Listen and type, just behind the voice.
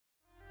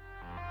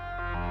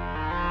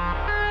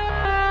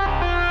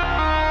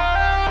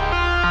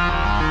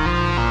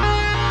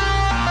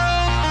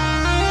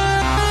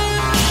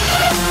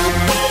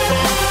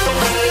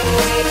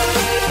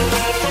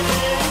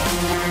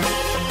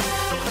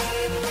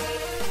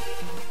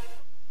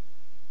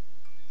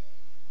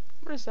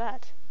Where's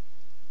that?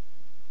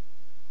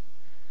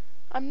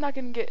 I'm not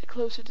gonna get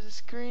closer to the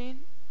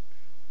screen.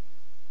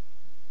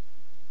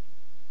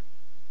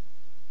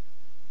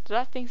 So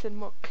that thing said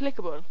more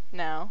clickable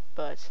now,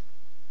 but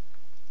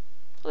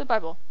Holy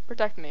Bible,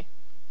 protect me.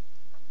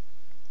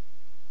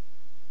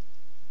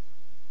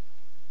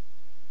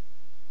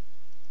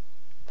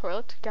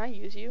 Toilet, can I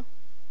use you?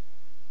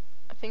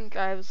 I think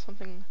I have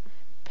something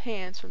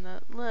pants from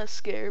that last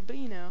scare, but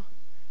you know,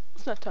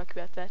 let's not talk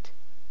about that.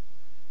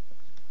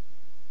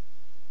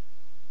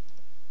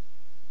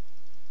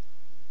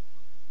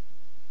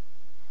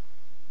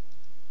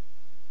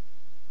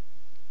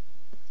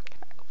 Can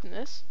I open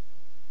this?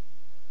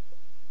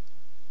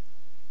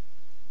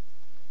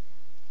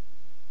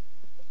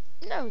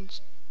 No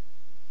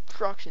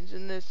instructions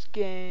in this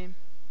game.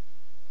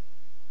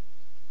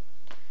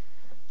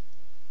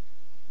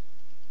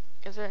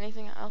 Is there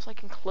anything else I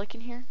can click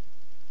in here?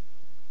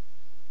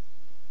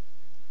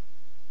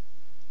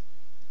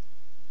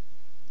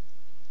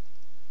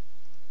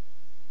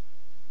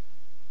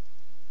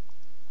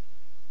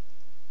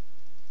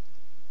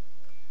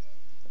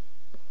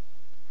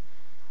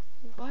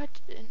 What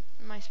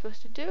am I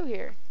supposed to do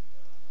here?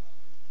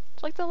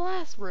 It's like the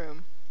last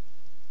room.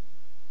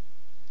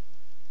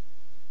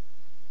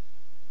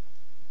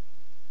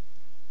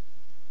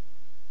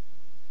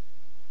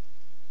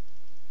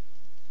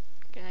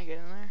 Can I get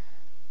in there?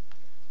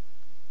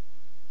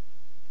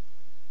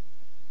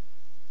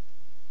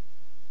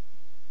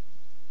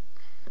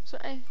 So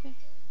anything?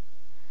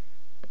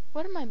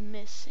 What am I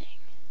missing?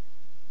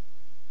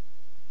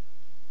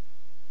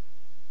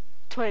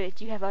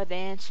 Toilet, you have all the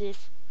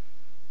answers.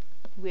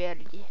 Where are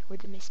you?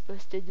 What am I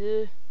supposed to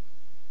do?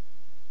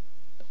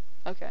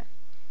 Okay.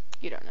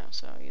 You don't know,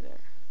 so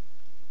either.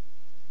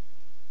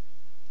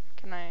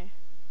 Can I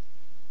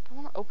don't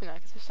want to open that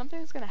because there's something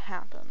that's gonna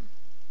happen.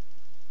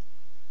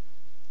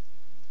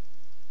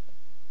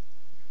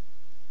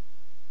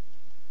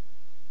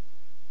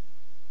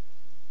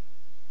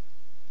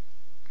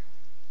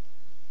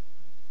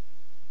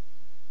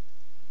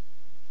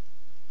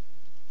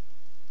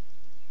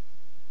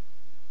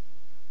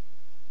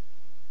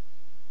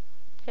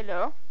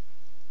 Hello?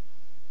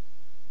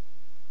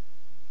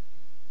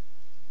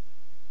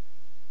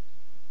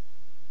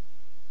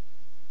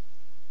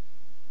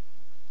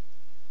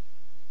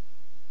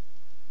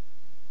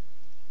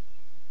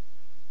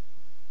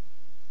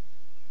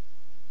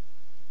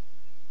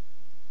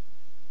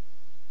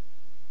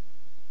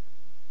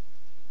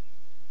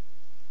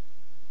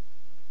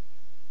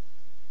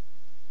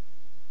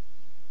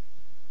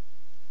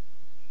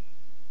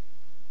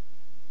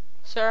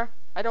 Sir,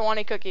 I don't want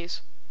any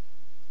cookies.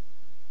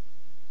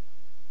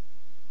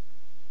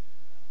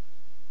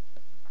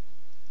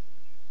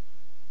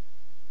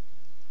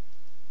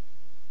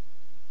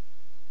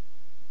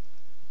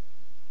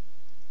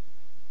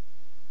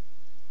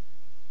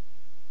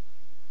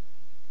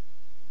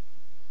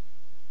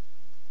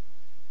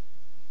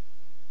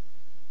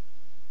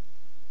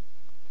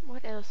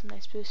 What else am I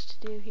supposed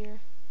to do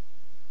here?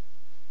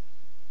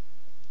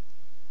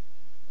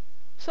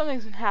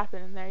 Something's gonna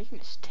happen in there, you can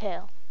just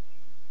tell.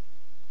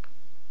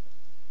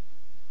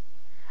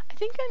 I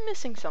think I'm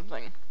missing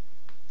something.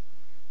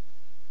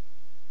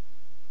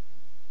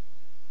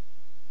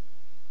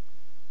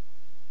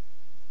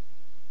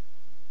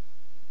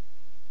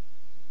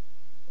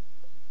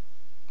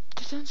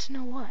 I don't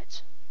know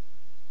what.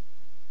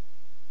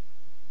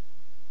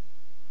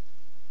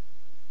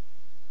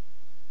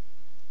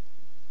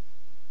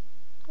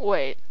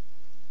 Wait.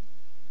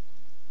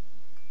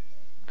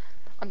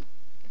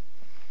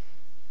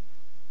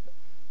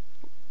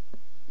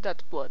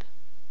 That's blood.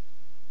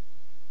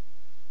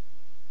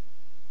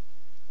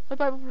 The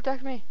Bible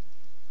protect me.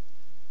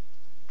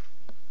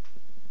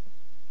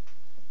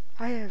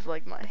 I have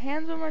like my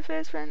hands on my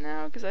face right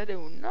now because I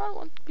do not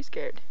want to be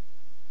scared.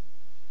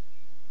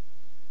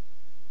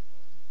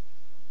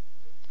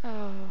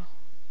 Oh.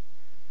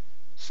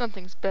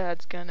 Something's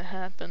bad's gonna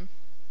happen.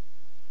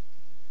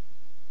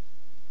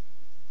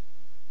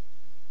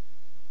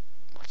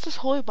 What's this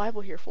Holy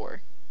Bible here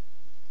for?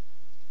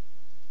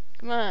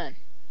 Come on.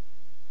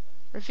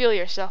 Reveal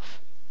yourself.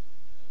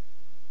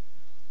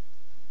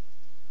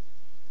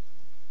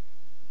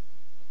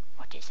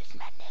 What is this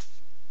madness?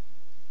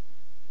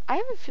 I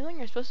have a feeling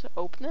you're supposed to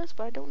open this,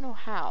 but I don't know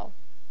how.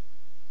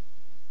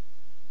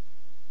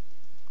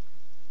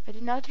 I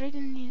did not read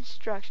any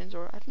instructions,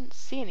 or I didn't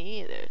see any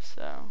either,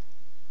 so...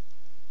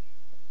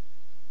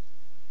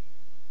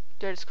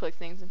 Do I just click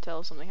things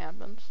until something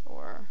happens,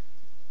 or...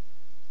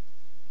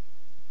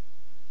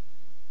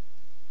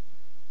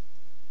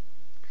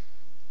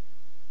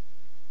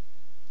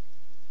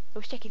 I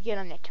wish I could get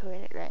on that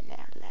toilet right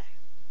now, like.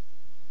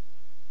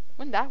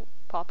 When did that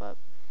pop up?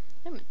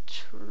 I'm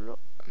a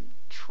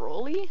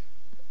trolley?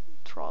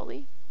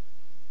 Trolley?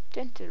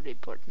 Dental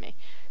report me.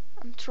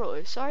 I'm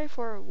Trolley. Sorry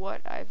for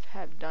what I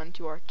have done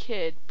to our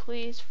kid.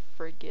 Please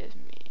forgive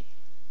me.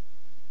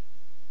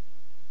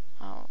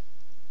 Oh.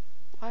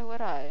 Why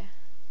would I?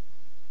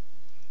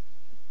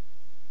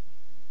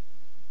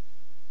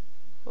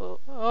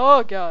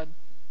 Oh God.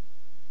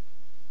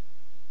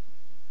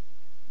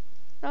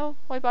 No,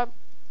 Holy Bible.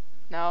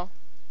 No.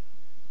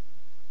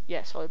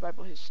 Yes, Holy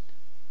Bible is.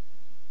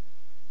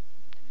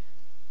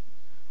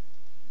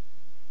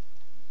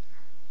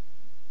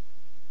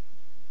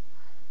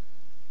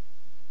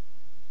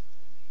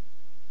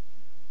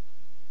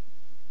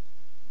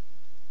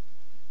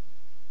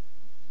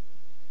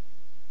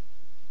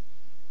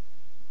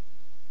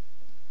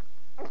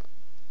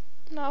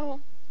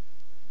 No.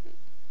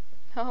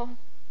 No.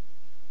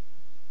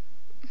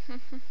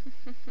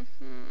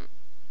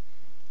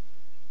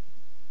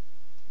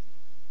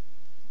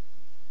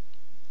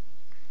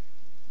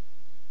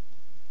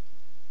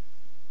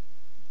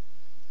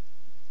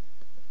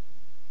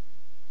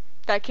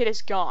 That kid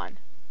is gone.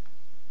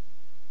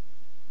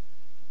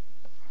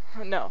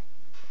 No.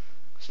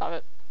 Stop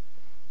it.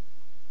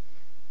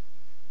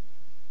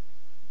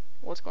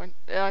 What's going?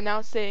 Now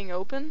it's staying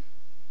open.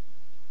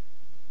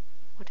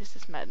 What is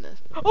this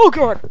madness? Oh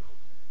god!